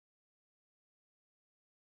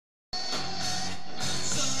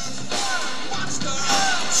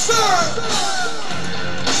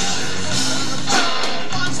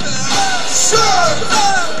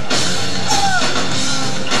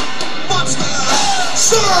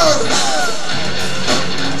Serve!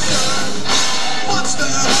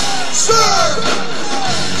 Monster! Serve!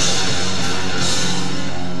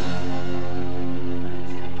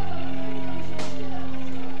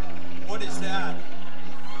 What is that?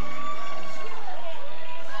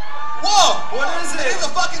 Whoa! What is it? It's a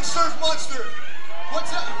fucking surf monster.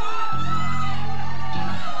 What's that?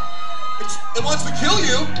 It wants to kill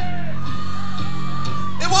you.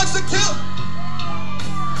 It wants to kill.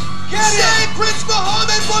 Get it! Save Prince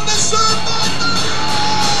Mohammed from the surf monster!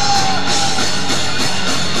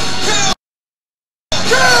 Kill!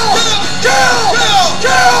 Kill! Kill! Kill!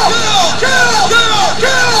 Kill! Kill! Kill!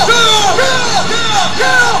 Kill! Kill!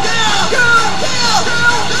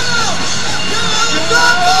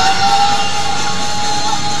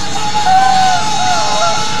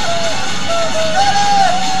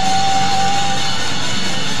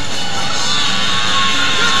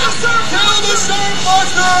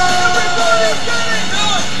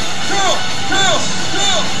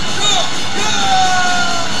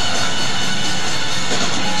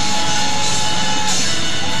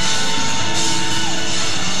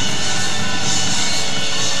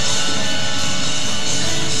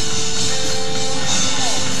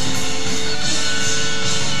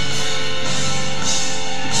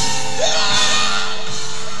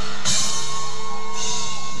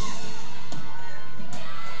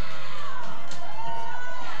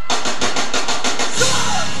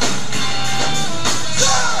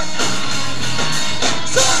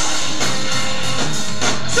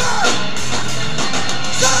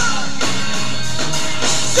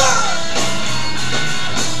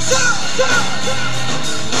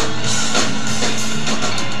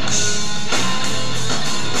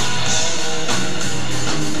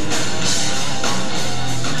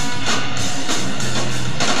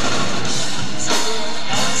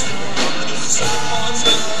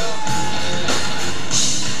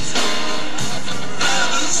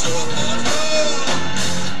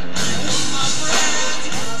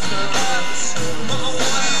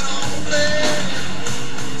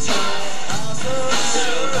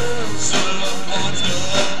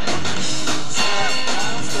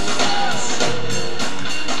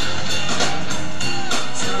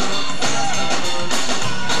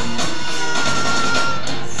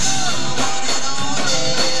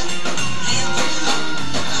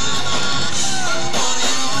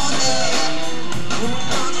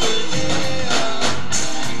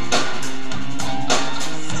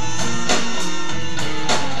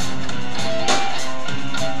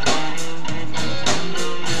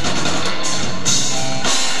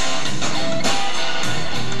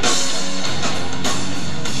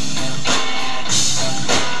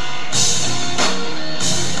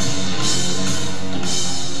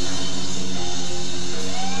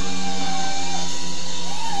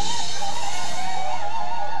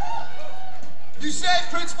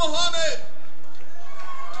 Mohammed.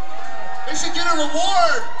 They should get a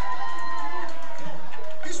reward.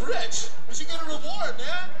 He's rich. They should get a reward,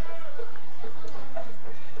 man.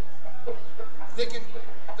 They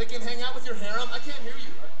can hang out with your harem. I can't hear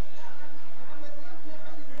you.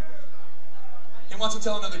 He wants to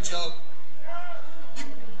tell another joke.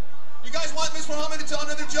 You guys want Miss Mohammed to tell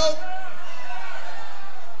another joke?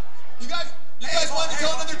 You guys want to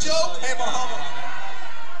tell another joke? Hey, Mohammed.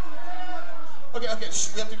 Okay,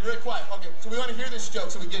 shh, we have to be very quiet. Okay, so we want to hear this joke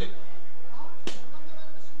so we get it.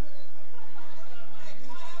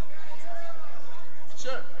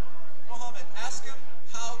 Sure. Mohammed, ask him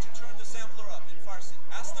how to turn the sampler up in Farsi.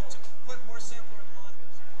 Ask them to put more sampler in the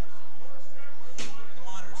monitors. The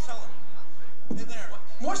monitors, tell him. In there. What?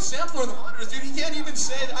 More sampler in the monitors? Dude, he can't even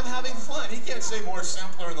say that I'm having fun. He can't say more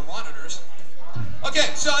sampler in the monitors. Okay,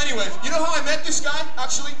 so anyways, you know how I met this guy,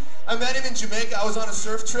 actually? I met him in Jamaica. I was on a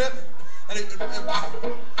surf trip. And it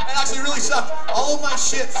actually really sucked. All of my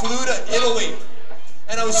shit flew to Italy.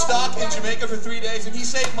 And I was stuck in Jamaica for 3 days, and he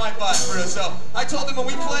saved my butt for us. So I told him when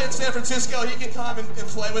we play in San Francisco, he can come and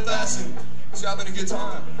play with us, and he's having a good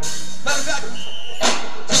time. Matter of fact,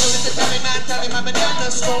 tell him I'm banana,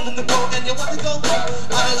 strong with the boat, and you want to go.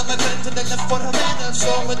 I love my friends, and they left for Havana,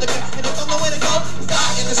 strong with the gun, and they don't know where to go.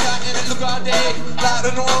 Fly in the sky, and I look all day. Fly on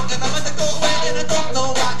the road, and I want to go away, and I don't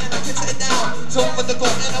know why, and I can sit down. So with the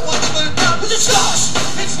gold, and I want to go down. But it sucks,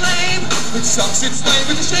 it's lame. It sucks, it's lame,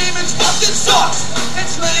 it's a shame, it's fucking sucks.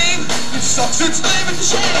 It's lame, it sucks, it's lame, it's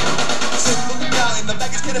a shame. Sitting looking down, and the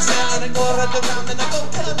baggage get a sound, and I go around the ground, and I go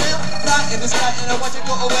tell him, fly in the sky, and I want to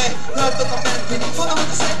go away. Love the man, can you follow what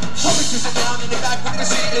to say? Hoping to sit down in the back with the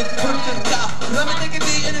seat and put it down. Let me take a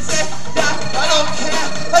knee and say, yeah, I don't care.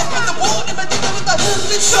 I put the ball in my dick with the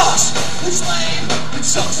it sucks. It's lame. It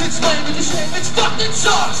sucks. It's lame. It's a shame. It's fucking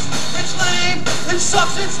sucks. It's lame. It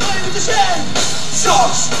sucks, it's lame, it's a shame.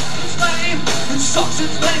 Sucks, it's lame. It sucks,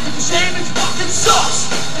 it's lame, it's a shame. It fucking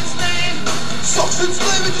sucks. It's lame. Sucks, it's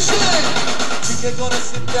lame, it's a shame. Think you're gonna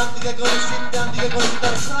sit down, think you're gonna sit down, think you're gonna sit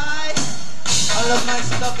down and cry. I love my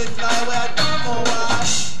stuff, it fly away, I don't know why.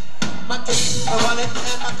 My teeth, my wallet,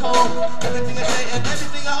 and my comb. Everything I say and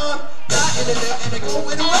everything I own. Die in the day and they go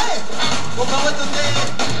away. Go go with the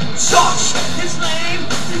name. Sucks, it's lame.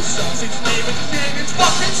 It sucks, it's lame, it's a shame. It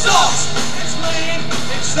fucking sucks. It's lame.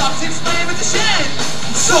 It sucks, it's lame, it's a shame.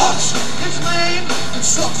 It sucks, it's lame. It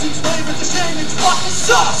sucks, it's lame, it's a shame. It fucking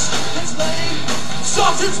sucks. It's lame. It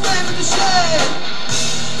sucks, it's lame, it's a shame.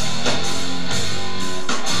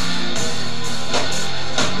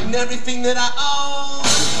 And everything that I own.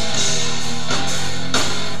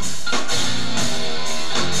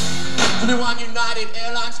 Flew on United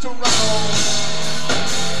Airlines to Rome.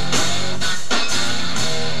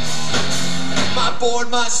 My board,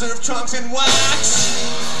 my surf trunks and wax.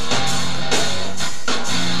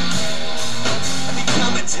 I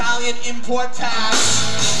become Italian import tax.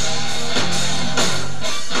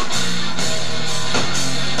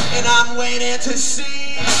 And I'm waiting to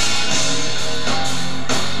see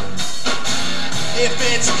if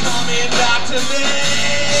it's coming back to me.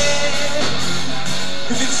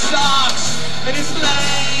 Cause it sucks, and it's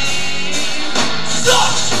lame.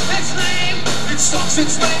 Sucks, it's lame. It sucks,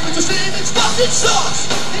 it's lame, it's a shame. It fucking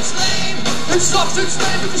sucks, it's lame. It sucks, it's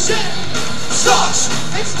lame, it's a shame. Sucks,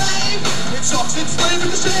 it's lame. It sucks, it's lame,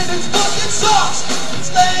 it's a shame. It fucking sucks,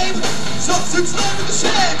 it's lame. Sucks, it's lame, it's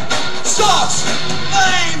a shame. Sucks,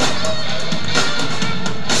 lame.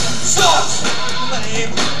 Sucks,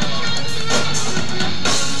 lame.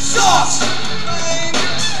 Sucks, lame.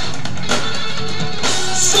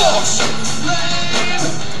 Sucks, lame.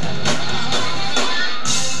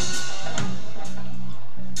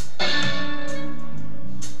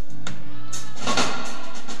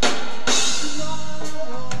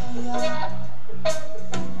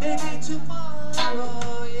 Maybe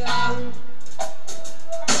tomorrow, yeah.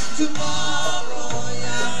 Tomorrow,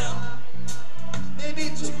 yeah. Maybe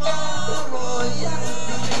tomorrow, yeah.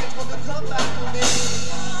 You think it's gonna come back to me?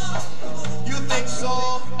 You think so?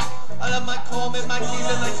 I love my comb and my keys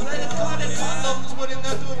and my credit card and condoms. What in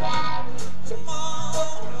there doing?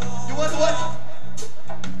 You want what?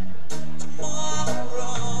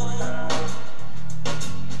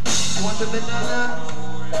 You want the banana?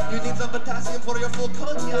 You need some potassium for your full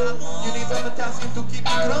coat, yeah. You need some potassium to keep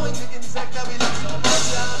you growing the insect that we love so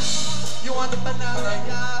much, yeah. You want the banana,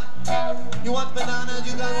 yeah. You want bananas,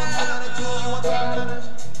 you got one banana too. You want the bananas?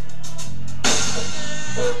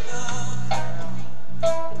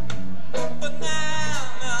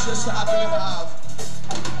 Just happen to have.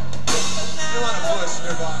 You want a bush in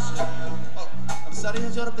your box. Oh, I'm sorry,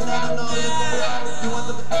 has your banana? No, you don't. You want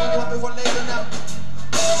the you want before later now.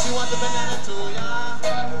 You want the banana too,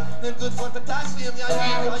 yeah. They're good for potassium, yeah. You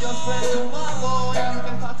can call your friend tomorrow and you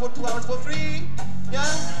can talk for 2 hours for free, yeah.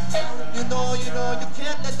 You know, you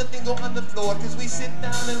can't let the thing go on the floor, cause we sit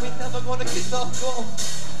down and we never gonna get the go.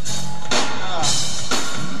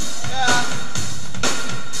 Yeah.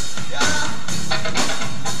 Yeah.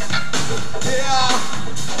 Yeah.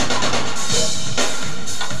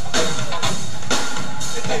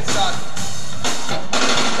 It takes that.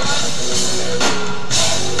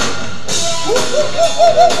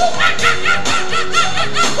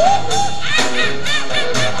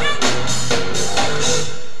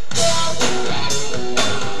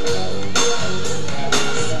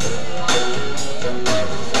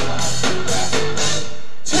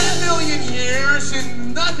 10 million years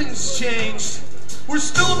and nothing's changed. We're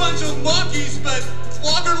still a bunch of monkeys, but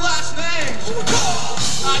longer last names.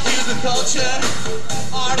 I do the culture,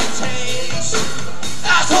 art and taste.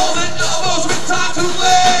 Assholes and elbows with time to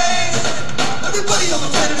waste. Everybody on the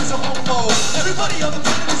planet is a homo. Everybody on the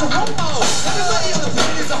planet is a homo. Everybody on the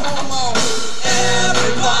planet is a homo.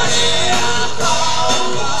 Everybody a homo.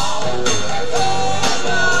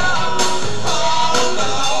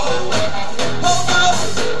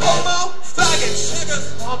 Homo, faggots,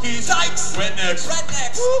 honkies, dykes, rednecks,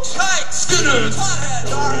 kikes, skinners, potheads,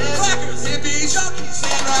 darheads, crackers, hippies, junkies,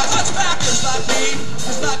 sand-rats, hunchbackers like me,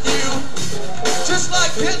 just like you, just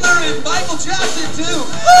like Hitler and Michael Jackson too.